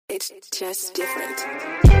It's just different.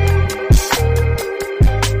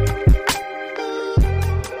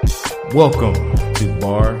 Welcome to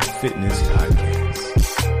Bar Fitness Podcast.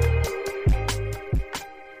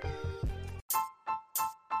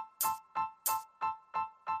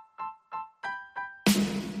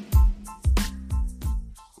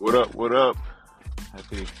 What up, what up?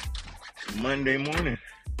 Happy Monday morning.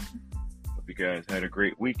 Hope you guys had a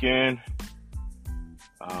great weekend.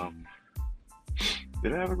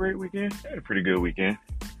 Did I have a great weekend? I had a pretty good weekend.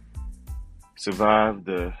 Survived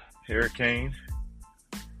the hurricane.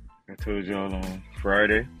 I told y'all on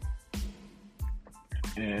Friday.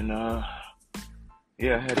 And I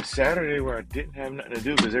had a Saturday where I didn't have nothing to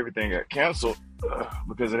do because everything got canceled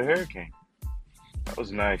because of the hurricane. That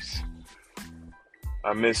was nice.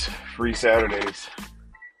 I miss free Saturdays.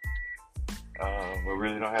 But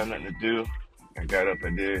really don't have nothing to do. I got up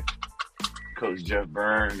and did Coach Jeff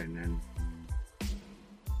Byrne and then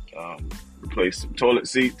replaced some toilet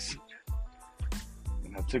seats.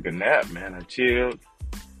 And I took a nap, man. I chilled.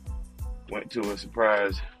 Went to a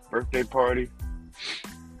surprise birthday party.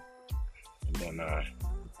 And then I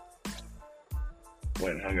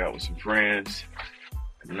went and hung out with some friends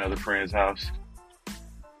at another friend's house.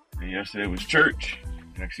 And yesterday was church.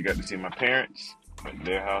 I actually got to see my parents at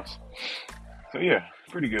their house. So yeah,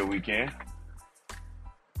 pretty good weekend,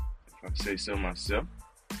 if I say so myself.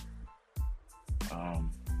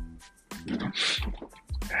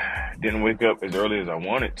 Didn't wake up as early as I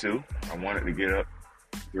wanted to. I wanted to get up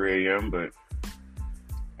 3 a.m., but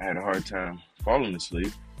I had a hard time falling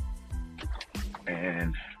asleep.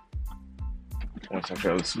 And once I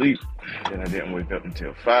fell asleep, then I didn't wake up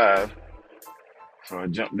until 5. So I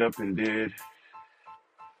jumped up and did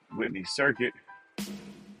Whitney Circuit.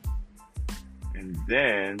 And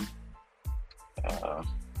then,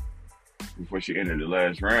 before she entered the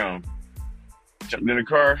last round, jumped in the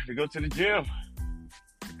car to go to the gym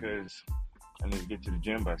because I need to get to the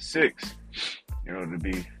gym by 6 in order to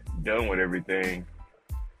be done with everything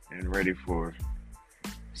and ready for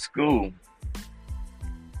school.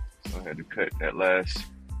 So I had to cut that last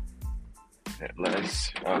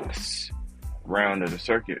round of the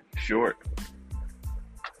circuit short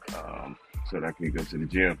so that I can go to the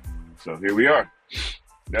gym. So here we are.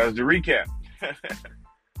 That was the recap.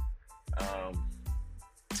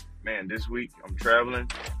 Man, this week I'm traveling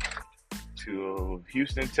to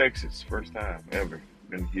Houston, Texas. First time ever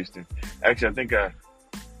been to Houston. Actually, I think I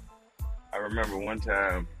remember one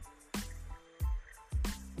time,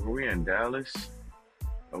 were we in Dallas?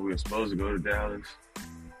 Or we were supposed to go to Dallas.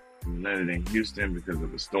 We landed in Houston because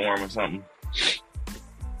of a storm or something.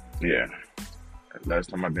 Yeah.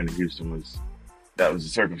 Last time I've been to Houston that was the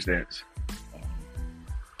circumstance.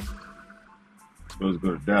 Supposed to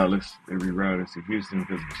go to Dallas. They rerouted us to Houston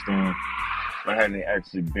because of the storm. But I hadn't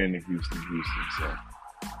actually been to Houston. So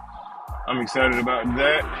I'm excited about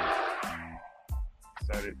that.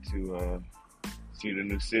 Excited to see the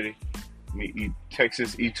new city. Meet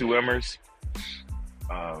Texas E2Mers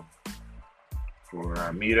for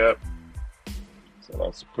our meetup. So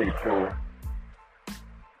that's pretty cool.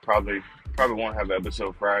 Probably won't have an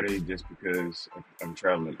episode Friday just because I'm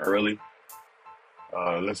traveling early.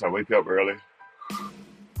 Unless I wake up early.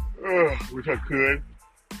 Which I could.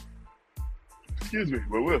 Excuse me,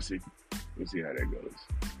 but we'll see. We'll see how that goes.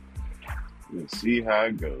 We'll see how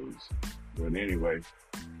it goes. But anyway,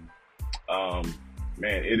 man,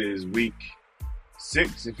 it is week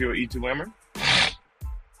 6 if you're an E2Mer.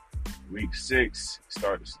 Week 6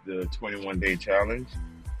 starts the 21-day challenge.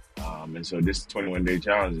 And so this 21-day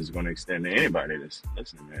challenge is going to extend to anybody that's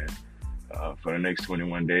listening, man. For the next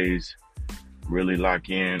 21 days, really lock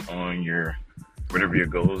in on whatever your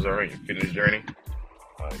goals are in your fitness journey.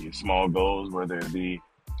 Your small goals, whether it be,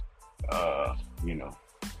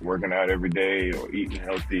 working out every day or eating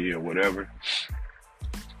healthy or whatever.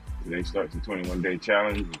 Today starts the 21-day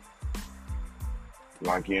challenge.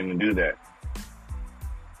 Lock in and do that.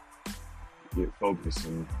 Get focused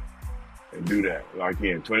and do that. Lock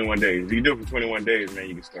in. 21 days. If you do it for 21 days, man,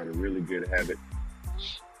 you can start a really good habit.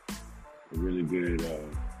 A really good,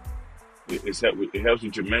 it helps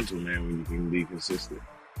with your mental, man, when you can be consistent.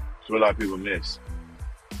 That's what a lot of people miss.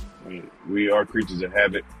 I mean, we are creatures of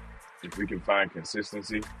habit. If we can find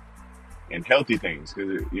consistency in healthy things,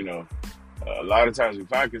 because, a lot of times we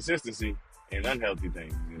find consistency in unhealthy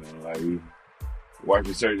things. Like we watch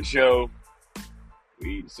a certain show,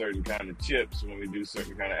 we eat certain kind of chips when we do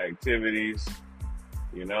certain kind of activities.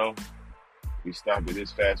 We stop at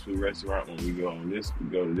this fast food restaurant when we go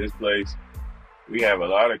to this place. We have a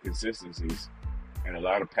lot of consistencies and a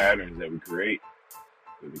lot of patterns that we create.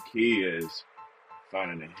 But the key is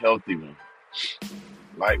finding a healthy one.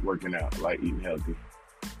 like working out, like eating healthy,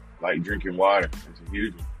 like drinking water. That's a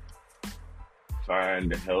huge one.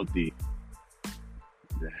 Find the healthy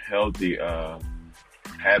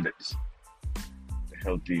habits, the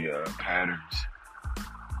healthy patterns.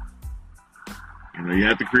 You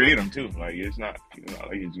have to create them too. Like it's not,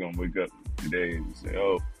 like you're just gonna wake up today and say,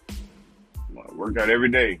 "Oh, I'm gonna work out every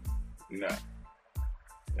day." Nah,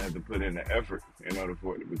 you have to put in the effort in order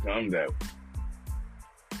for it to become that.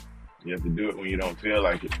 You have to do it when you don't feel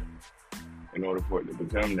like it in order for it to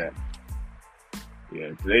become that.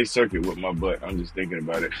 Yeah, today's circuit with my butt. I'm just thinking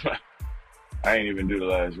about it. I ain't even do the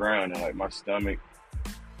last round, and like my stomach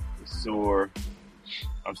is sore.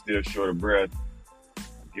 I'm still short of breath.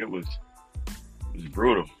 It was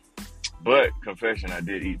brutal. But confession, I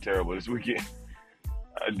did eat terrible this weekend.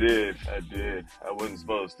 I did. I wasn't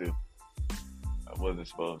supposed to.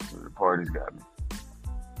 The parties got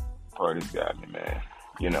me, man.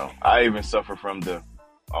 I even suffer from the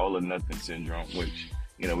all or nothing syndrome, which,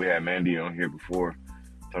 we had Mandy on here before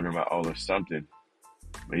talking about all or something.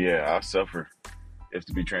 But yeah, I suffer. If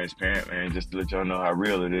to be transparent, man, just to let y'all know how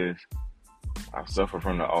real it is. I suffer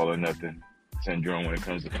from the all or nothing syndrome when it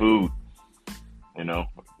comes to food.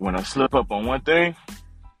 When I slip up on one thing,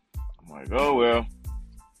 I'm like, oh, well,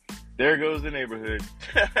 there goes the neighborhood.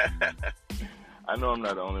 I know I'm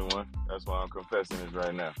not the only one. That's why I'm confessing this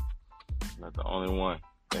right now. I'm not the only one.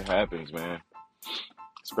 It happens, man.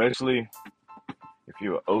 Especially if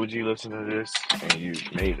you're an OG listening to this and you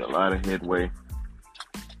made a lot of headway.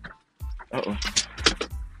 Uh-oh.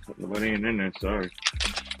 Nobody ain't in there, sorry.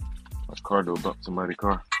 My car door bumped somebody's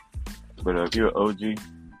car. But if you're an OG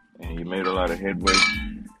and you made a lot of headway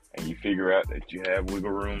and you figure out that you have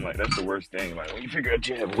wiggle room, like that's the worst thing. Like when you figure out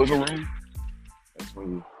you have wiggle room, that's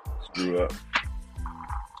when you screw up.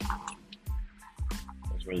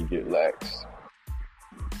 That's when you get lax.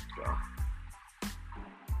 So,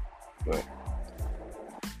 but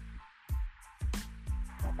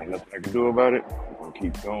ain't nothing I can do about it. I'm gonna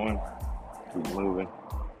keep going, keep moving,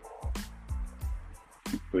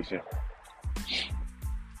 keep pushing.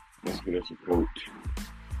 Let's get us a quote.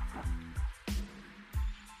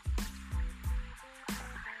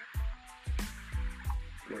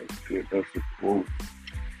 Let's get us a quote.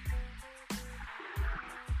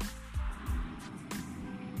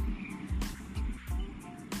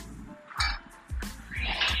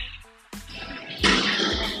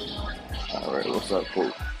 All right, what's our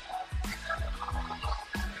quote?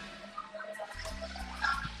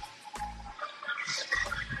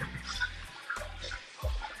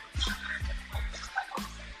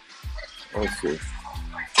 Let's see.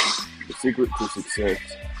 The secret to success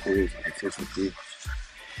is consistency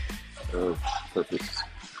of purpose.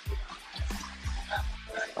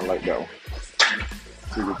 I like that one.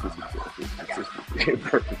 Secret to success is consistency of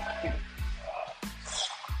purpose.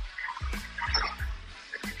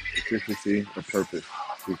 Consistency of purpose.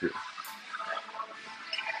 Secret.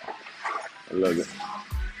 I love it.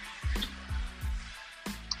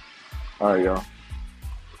 All right, y'all.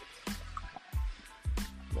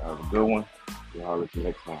 Y'all have a good one. Y'all holler at you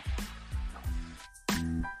next time.